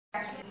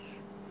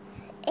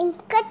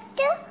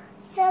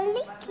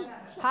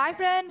Hi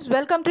friends,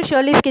 welcome to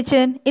Shirley's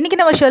Kitchen. இன்னைக்கு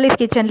நம்ம Shirley's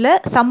Kitchenல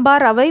சம்பா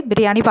ரவை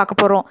பிரியாணி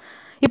பார்க்க போறோம்.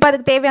 இப்போ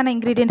அதுக்கு தேவையான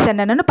ingredients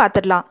என்னன்னு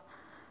பார்த்துடலாம்.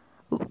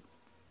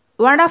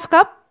 1/2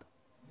 கப்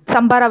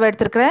சம்பா ரவை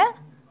எடுத்துக்கிறேன்.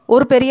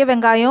 ஒரு பெரிய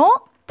வெங்காயம்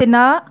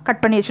தின்னா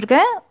கட் பண்ணி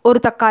வச்சிருக்கேன்.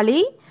 ஒரு தக்காளி,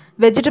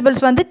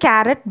 வெஜிடபிள்ஸ் வந்து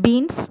கேரட்,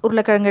 பீன்ஸ்,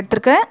 உருளைக்கிழங்கு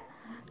எடுத்துக்கிறேன்.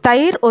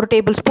 தயிர் 1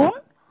 table spoon,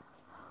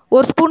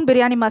 1 spoon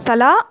biryani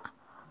masala,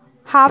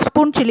 1/2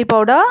 spoon chilli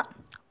powder,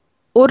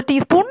 1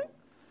 teaspoon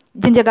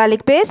ginger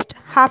garlic paste,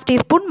 1/2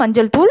 teaspoon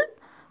மஞ்சள் தூள்,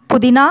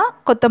 புதினா,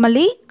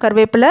 கொத்தமல்லி,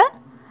 கருவேப்பிலை,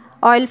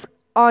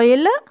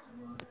 ஆயில்,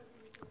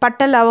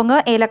 பட்டை,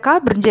 லவங்கம்,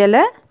 ஏலக்காய், பிரிஞ்சி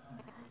இலை,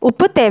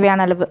 உப்பு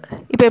தேவையான அளவு.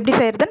 இப்போ எப்படி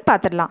செய்கிறதுன்னு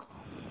பார்த்துடலாம்.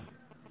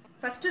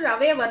 ஃபஸ்ட்டு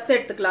ரவையை வறுத்து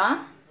எடுத்துக்கலாம்.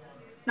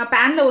 நான்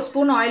பேனில் 1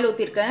 ஸ்பூன் ஆயில்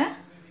ஊற்றிருக்கேன்.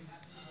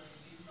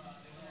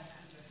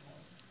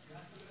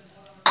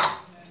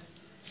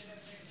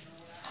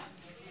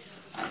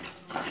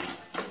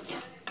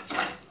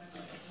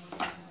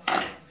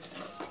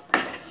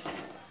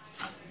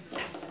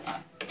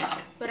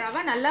 இப்போ ரவை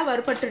நல்லா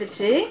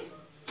வறுபட்டுடுச்சு,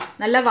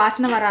 நல்லா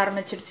வாசனை வர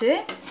ஆரம்பிச்சிடுச்சு.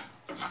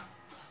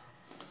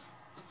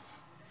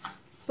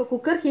 இப்போ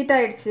குக்கர் ஹீட்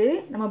ஆகிடுச்சு,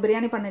 நம்ம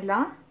பிரியாணி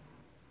பண்ணிடலாம்.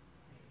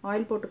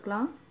 ஆயில்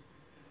போட்டுக்கலாம்,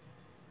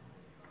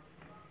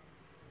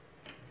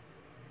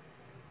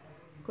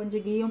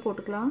 கொஞ்சம் கீயும்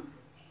போட்டுக்கலாம்.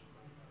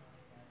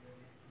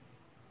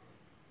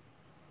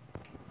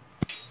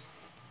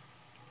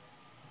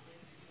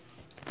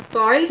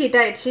 இப்போ ஆயில் ஹீட்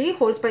ஆகிடுச்சு,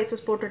 ஹோல்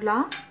ஸ்பைசஸ்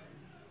போட்டுடலாம்.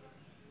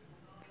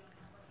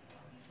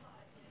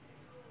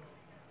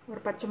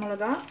 ஒரு பச்சை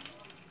மிளகா,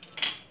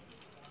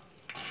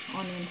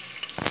 ஆனியன்,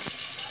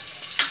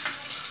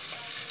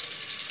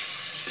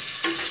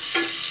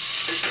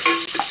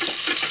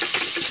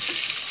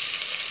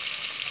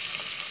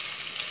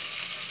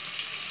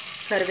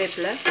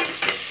 கருவேப்பிலை,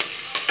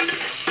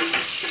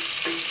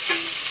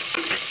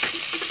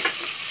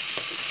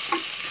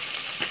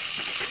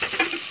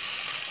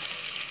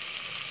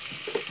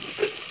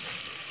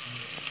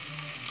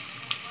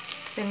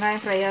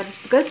 வெங்காயம் ஃப்ரை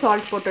ஆகிறதுக்கு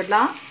சால்ட்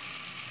போட்டுடலாம்.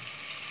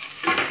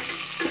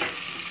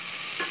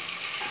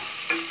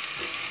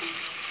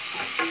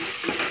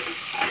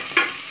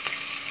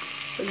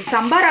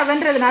 சம்பா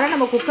ரவைன்றதுனால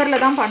நம்ம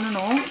குக்கரில் தான்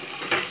பண்ணணும்.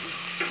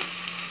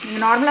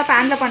 நீங்கள் நார்மலாக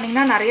பேனில்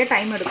பண்ணிங்கன்னா நிறைய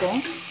டைம் எடுக்கும்.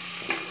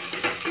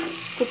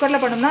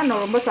 குக்கரில் பண்ணோம்னா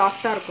ரொம்ப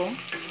சாஃப்டாக இருக்கும்.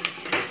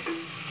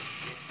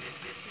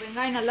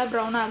 வெங்காயம் நல்லா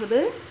ப்ரௌன் ஆகுது,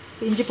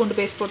 இஞ்சி பூண்டு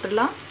பேஸ்ட்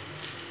போட்டுடலாம்.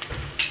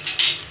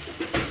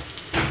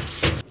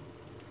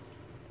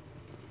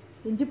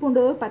 இஞ்சி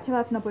பூண்டு பச்சை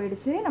வாசனை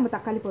போயிடுச்சு, நம்ம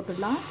தக்காளி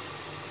போட்டுடலாம்.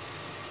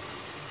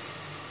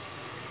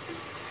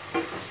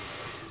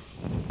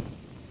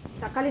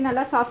 தக்காளி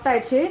நல்லா சாஃப்ட்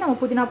ஆயிடுச்சு, நம்ம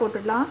புதினா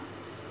போட்டுடலாம்.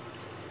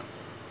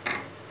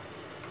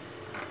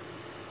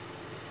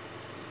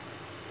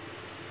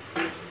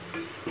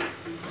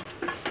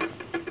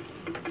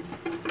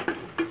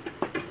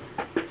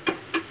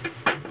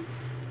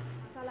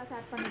 மசாலா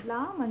ஆட்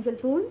பண்ணிடலாம்.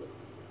 மஞ்சள் தூள்,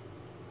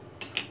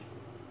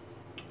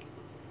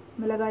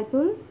 மிளகாய்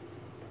தூள்,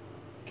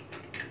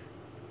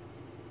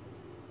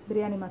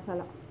 பிரியாணி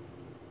மசாலா,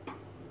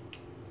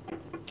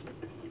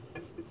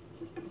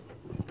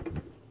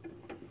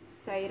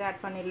 தயிர் ஆட்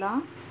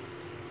பண்ணிடலாம்.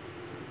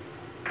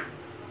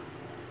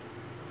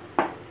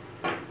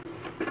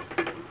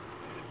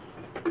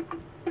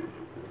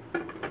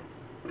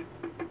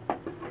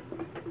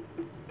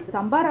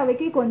 சம்பா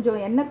ரவைக்கு கொஞ்சம்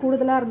எண்ணெய்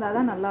கூடுதலாக இருந்தால்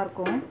தான்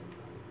நல்லாயிருக்கும்.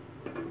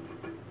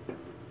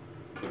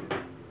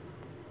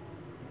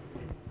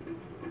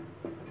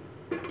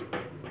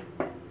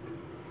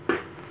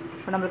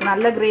 இப்போ நம்மளுக்கு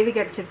நல்ல கிரேவி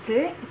கிடச்சிருச்சு.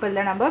 இப்போ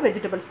இதில் நம்ம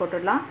வெஜிடபிள்ஸ்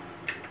போட்டுடலாம்.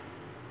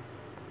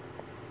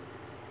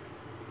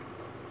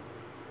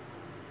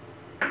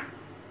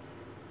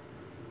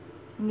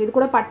 நீங்கள் இது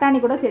கூட பட்டாணி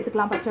கூட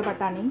சேர்த்துக்கலாம், பச்சை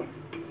பட்டாணி.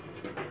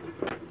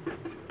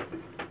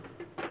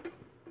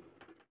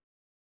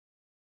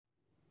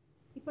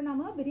 இப்போ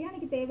நம்ம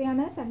பிரியாணிக்கு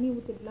தேவையான தண்ணி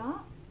ஊற்றிக்கலாம்.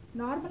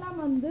 நார்மலாக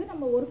வந்து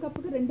நம்ம 1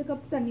 கப்புக்கு 2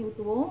 கப் தண்ணி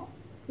ஊற்றுவோம்.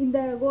 இந்த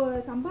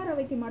சம்பா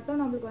ரவைக்கு மட்டும்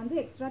நம்மளுக்கு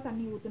வந்து எக்ஸ்ட்ரா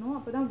தண்ணி ஊற்றணும்,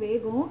 அப்போ தான்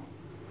வேகும்.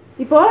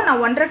 இப்போது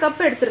நான் 1.5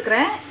 கப்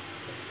எடுத்துருக்கிறேன்.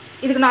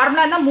 இதுக்கு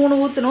நார்மலாக இருந்தால்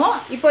 3 ஊற்றணும்.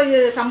 இப்போ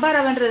இது சம்பா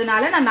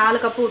ரவைன்றதுனால நான்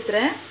 4 கப்பு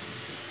ஊற்றுறேன்.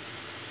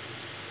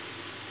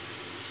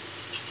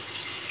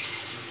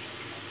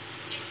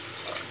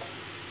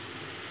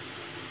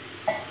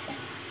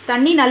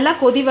 தண்ணி நல்லா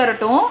கொதி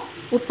வரட்டும்,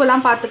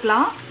 உப்புலாம்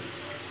பார்த்துக்கலாம்.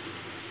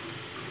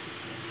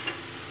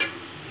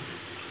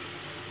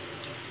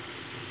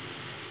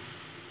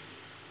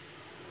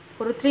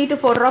 ஒரு 3 to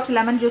 4 drops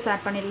lemon juice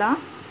add பண்ணிடலாம்.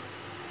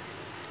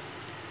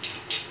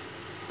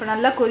 இப்போ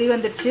நல்லா கொதி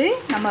வந்துடுச்சு,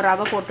 நம்ம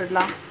ரவை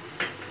போட்டுடலாம்.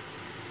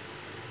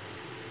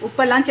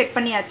 உப்பெல்லாம் செக்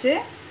பண்ணியாச்சு.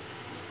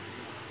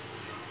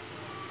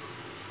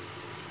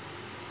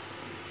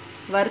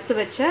 வறுத்து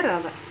வச்ச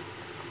ரவை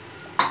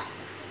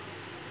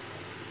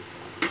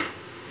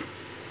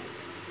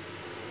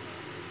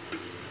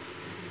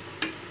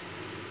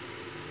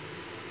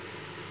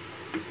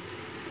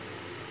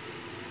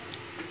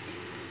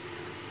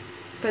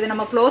இப்போ இதை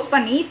நம்ம க்ளோஸ்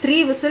பண்ணி 3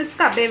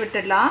 விசில்ஸ்க்கு அப்படியே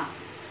விட்டுடலாம்.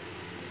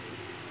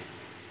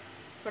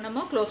 இப்போ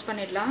நம்ம க்ளோஸ்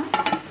பண்ணிடலாம்.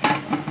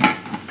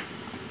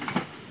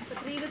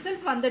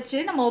 விசில்ஸ் வந்துடுச்சு.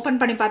 நம்ம ஓப்பன்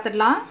பண்ணி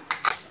பார்த்துடலாம்.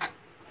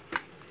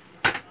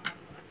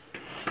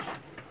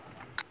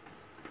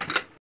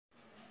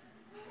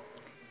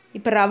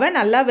 இப்போ ரவை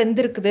நல்லா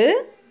வெந்திருக்குது.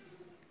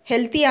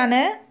 ஹெல்த்தியான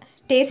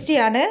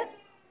டேஸ்டியான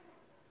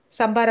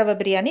சம்பா ரவை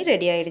பிரியாணி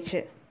ரெடி ஆயிடுச்சு.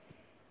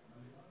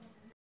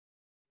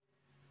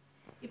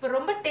 இப்போ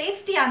ரொம்ப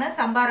டேஸ்டியான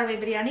சம்பா ரவை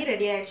பிரியாணி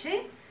ரெடி ஆயிடுச்சு.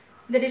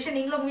 இந்த டிஷ்ஷை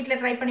நீங்களும் உங்கள்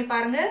வீட்டில் ட்ரை பண்ணி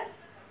பாருங்கள்.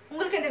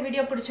 உங்களுக்கு இந்த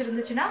வீடியோ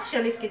பிடிச்சிருந்துச்சுன்னா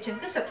ஷெர்லிஸ்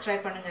கிச்சனுக்கு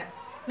சப்ஸ்கிரைப் பண்ணுங்கள்.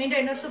 மீண்டும்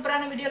இன்னொரு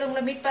சூப்பரான வீடியோவில்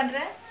உங்களை மீட்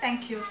பண்ணுறேன்.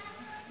 தேங்க்யூ.